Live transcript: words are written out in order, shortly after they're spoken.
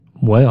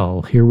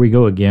Well, here we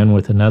go again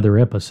with another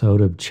episode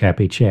of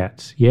Chappy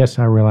Chats. Yes,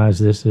 I realize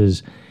this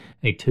is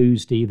a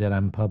Tuesday that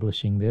I'm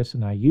publishing this,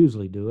 and I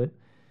usually do it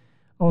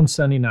on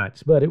Sunday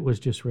nights, but it was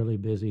just really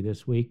busy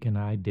this week, and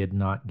I did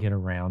not get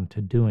around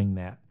to doing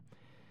that.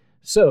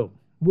 So,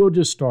 we'll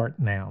just start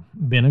now.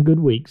 Been a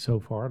good week so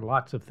far,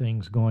 lots of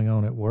things going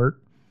on at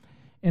work,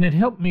 and it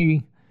helped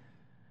me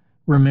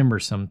remember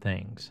some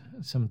things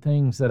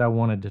that I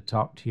wanted to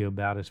talk to you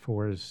about as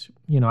far as,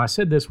 I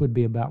said this would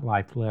be about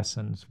life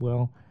lessons.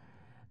 Well,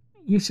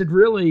 you should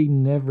really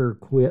never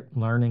quit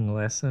learning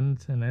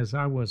lessons. And as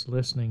I was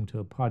listening to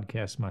a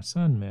podcast my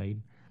son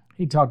made,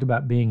 he talked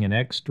about being an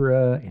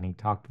extra and he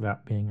talked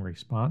about being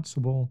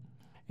responsible.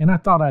 And I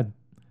thought I'd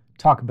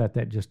talk about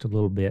that just a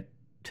little bit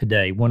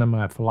today. One of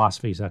my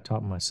philosophies I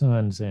taught my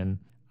sons, and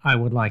I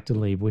would like to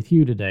leave with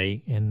you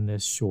today in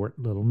this short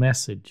little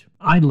message.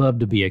 I love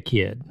to be a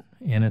kid,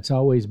 and it's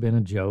always been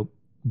a joke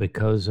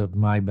because of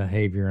my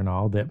behavior and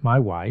all that my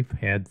wife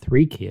had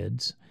 3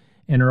 kids.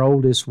 And her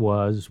oldest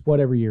was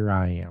whatever year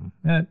I am.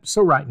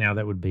 So right now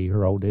that would be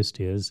her oldest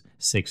is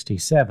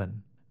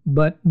 67.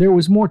 But there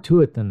was more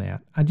to it than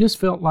that. I just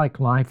felt like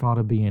life ought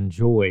to be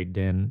enjoyed,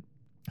 and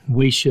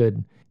we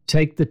should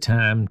take the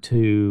time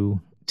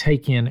to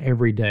take in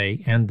every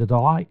day and the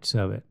delights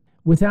of it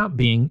without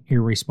being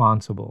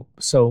irresponsible.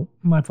 So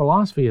my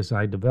philosophy as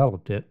I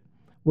developed it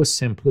was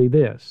simply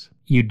this: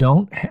 you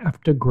don't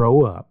have to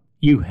grow up.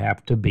 You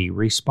have to be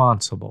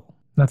responsible.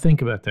 Now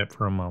think about that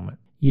for a moment.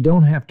 You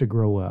don't have to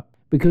grow up.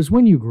 Because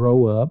when you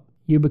grow up,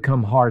 you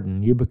become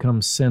hardened, you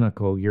become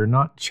cynical, you're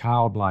not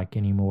childlike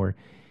anymore.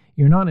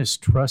 You're not as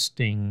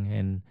trusting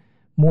and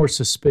more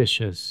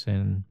suspicious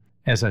and,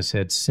 as I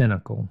said,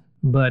 cynical.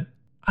 But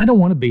I don't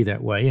want to be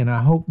that way, and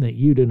I hope that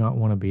you do not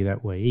want to be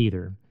that way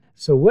either.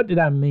 So what did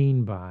I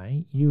mean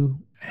by you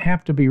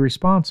have to be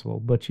responsible,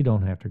 but you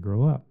don't have to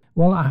grow up?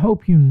 Well, I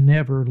hope you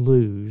never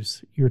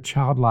lose your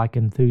childlike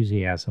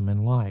enthusiasm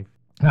in life.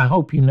 I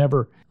hope you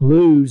never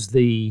lose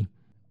the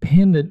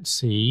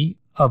pendency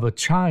of a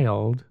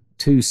child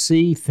to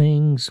see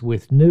things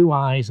with new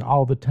eyes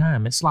all the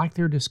time. It's like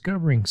they're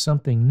discovering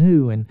something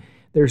new, and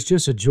there's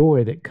just a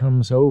joy that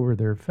comes over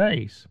their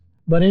face.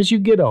 But as you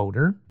get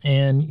older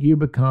and you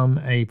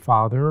become a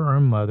father or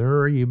a mother,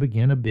 or you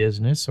begin a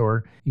business,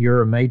 or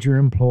you're a major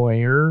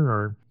employer,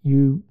 or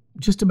you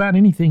just about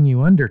anything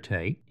you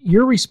undertake,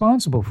 you're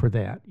responsible for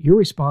that. You're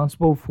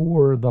responsible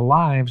for the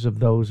lives of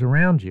those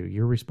around you.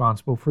 You're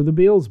responsible for the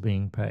bills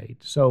being paid.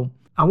 So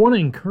I want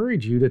to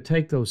encourage you to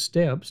take those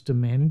steps to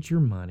manage your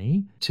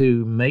money,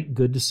 to make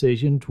good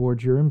decisions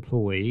towards your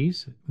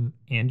employees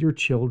and your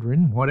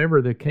children,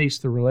 whatever the case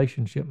the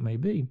relationship may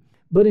be.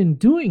 But in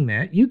doing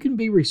that, you can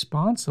be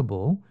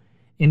responsible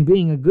in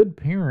being a good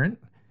parent,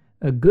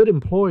 a good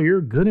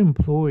employer, good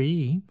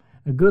employee,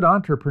 a good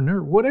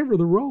entrepreneur, whatever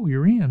the role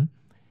you're in.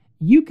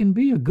 You can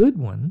be a good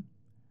one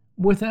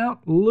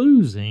without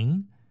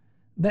losing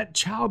that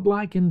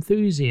childlike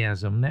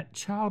enthusiasm, that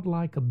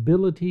childlike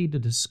ability to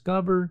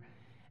discover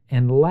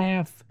and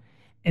laugh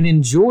and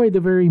enjoy the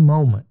very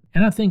moment.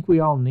 And I think we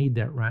all need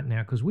that right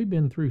now because we've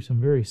been through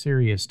some very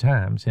serious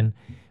times, and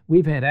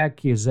we've had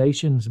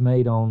accusations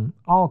made on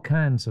all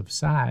kinds of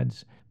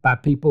sides by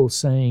people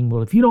saying,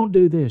 well, if you don't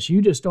do this,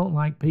 you just don't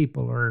like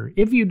people, or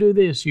if you do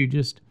this, you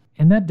just...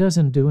 And that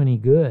doesn't do any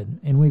good.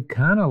 And we've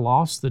kind of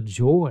lost the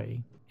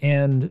joy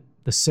and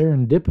the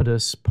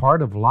serendipitous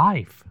part of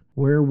life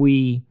where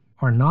we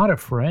are not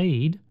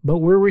afraid, but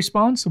we're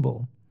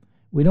responsible.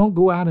 We don't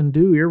go out and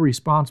do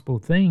irresponsible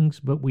things,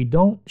 but we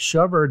don't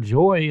shove our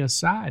joy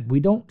aside. We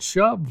don't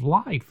shove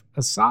life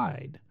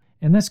aside.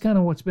 And that's kind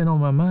of what's been on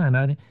my mind.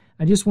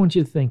 I just want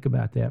you to think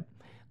about that.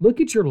 Look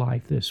at your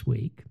life this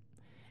week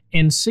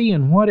and see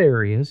in what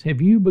areas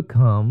have you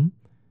become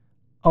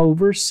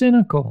over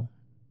cynical,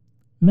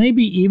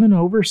 maybe even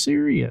over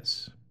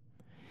serious.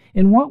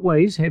 In what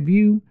ways have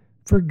you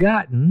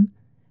forgotten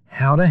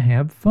how to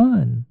have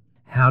fun,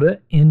 how to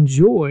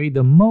enjoy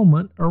the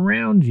moment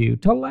around you,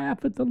 to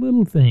laugh at the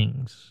little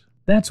things?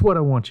 That's what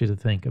I want you to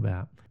think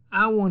about.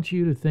 I want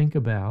you to think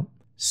about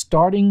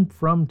starting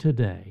from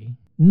today,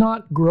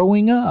 not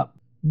growing up.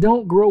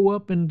 Don't grow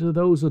up into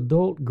those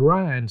adult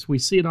grinds. We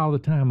see it all the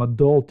time.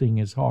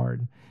 Adulting is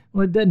hard.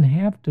 Well, it doesn't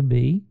have to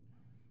be.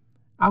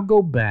 I'll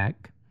go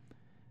back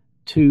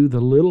to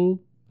the little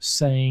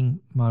saying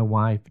my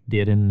wife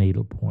did in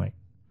needlepoint.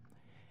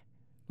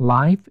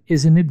 Life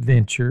is an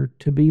adventure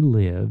to be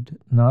lived,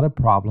 not a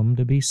problem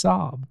to be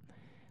solved.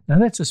 Now,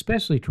 that's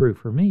especially true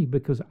for me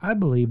because I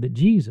believe that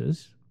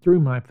Jesus,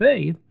 through my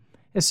faith,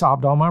 has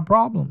solved all my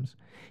problems.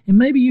 And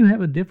maybe you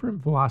have a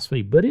different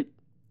philosophy, but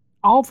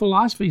all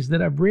philosophies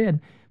that I've read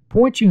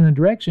point you in a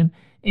direction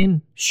and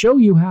show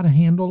you how to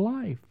handle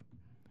life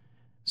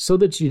so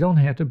that you don't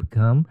have to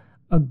become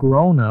a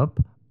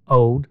grown-up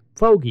old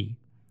fogey,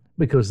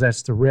 because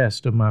that's the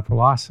rest of my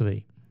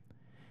philosophy.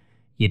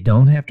 You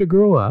don't have to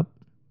grow up,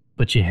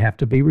 but you have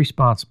to be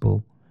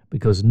responsible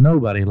because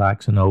nobody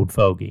likes an old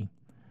fogey.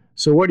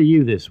 So what are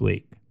you this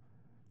week?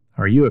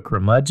 Are you a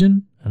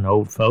curmudgeon, an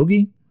old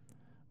fogey?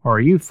 Or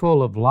are you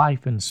full of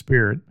life and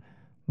spirit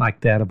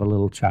like that of a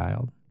little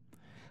child?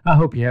 I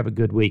hope you have a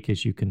good week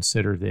as you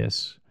consider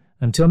this.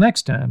 Until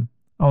next time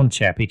on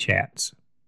Chappy Chats.